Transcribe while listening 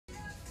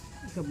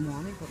Good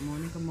morning, good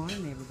morning, good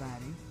morning,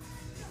 everybody.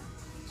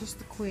 Just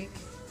a quick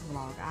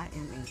vlog. I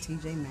am in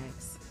TJ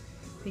Maxx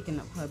picking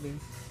up hubby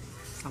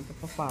something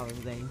for Father's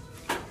Day.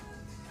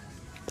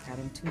 Got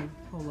him 2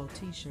 polo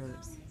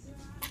t-shirts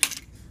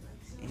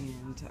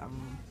and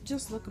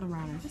just looking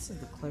around, and this is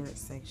the clearance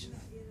section.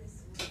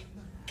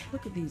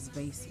 Look at these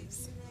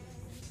vases,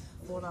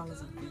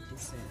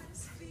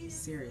 $4.50.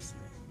 Seriously.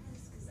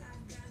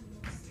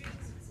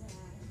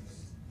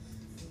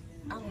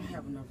 I don't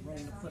have enough room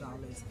to put all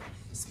this,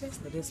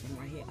 especially this one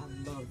right here. I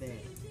love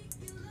that.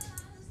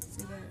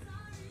 See that?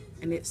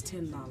 And it's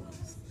 $10.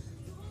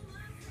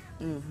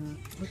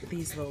 Look at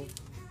these little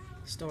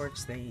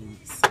storage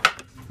things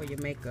for your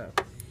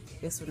makeup.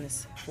 This one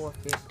is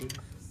 $4.50.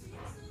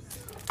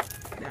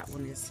 That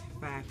one is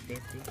 $5.50.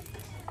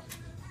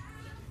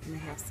 And they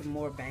have some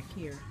more back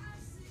here.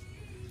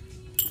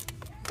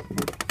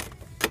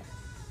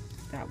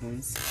 That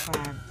one's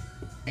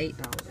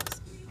 $8.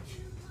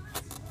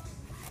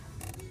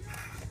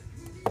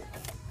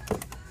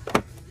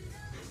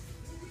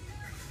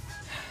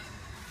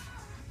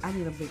 I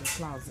need a bigger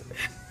closet.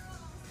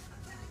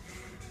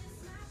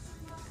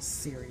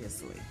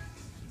 Seriously.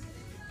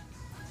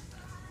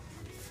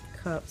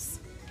 Cups,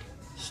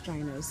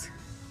 strainers,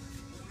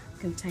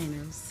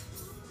 containers.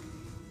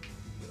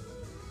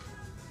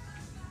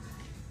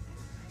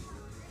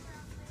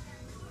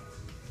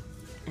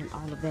 And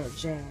all of that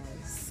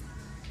jazz.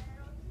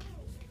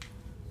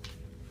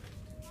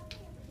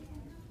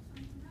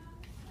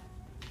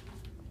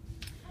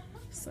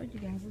 So you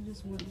guys, I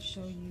just wanted to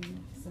show you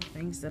some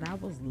things that I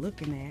was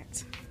looking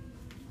at.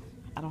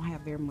 I don't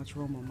have very much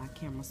room on my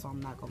camera, so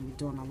I'm not going to be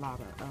doing a lot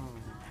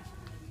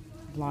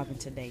of vlogging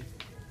today.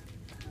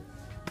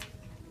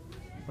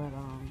 But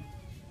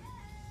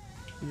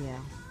yeah.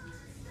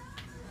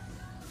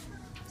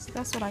 So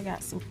that's what I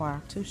got so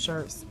far. 2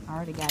 shirts. I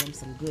already got him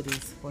some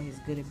goodies for his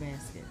goodie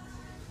basket.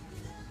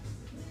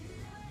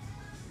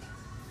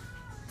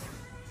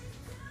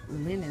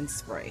 Linen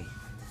spray.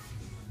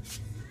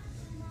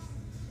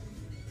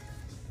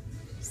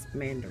 It's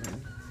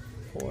Mandarin,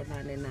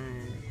 $4.99.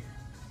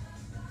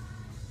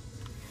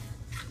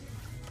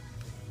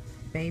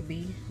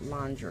 Baby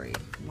laundry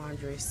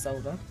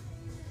soda.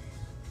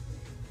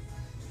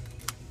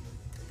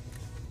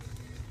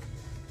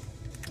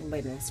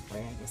 Linen spray.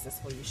 I guess that's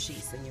for your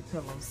sheets and your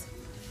pillows.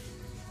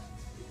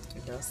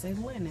 It does say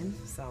linen,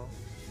 so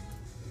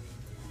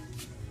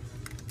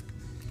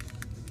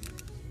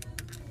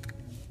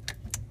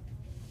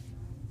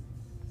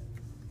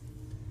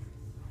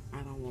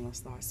I don't want to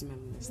start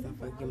smelling this stuff.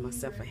 I'll give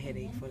myself a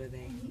headache for the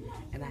day,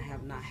 and I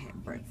have not had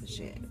breakfast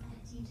yet.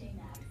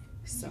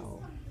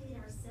 So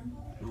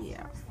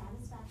yeah.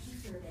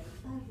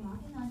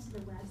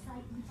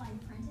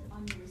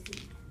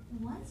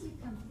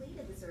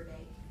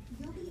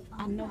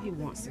 I know he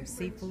wants some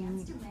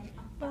seafood,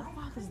 but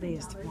Father's Day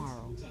is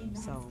tomorrow,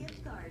 so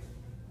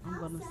I'm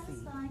gonna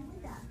see. I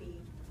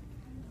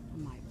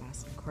might buy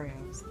some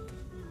crabs.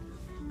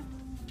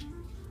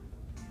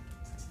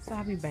 So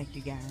I'll be back,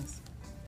 you guys.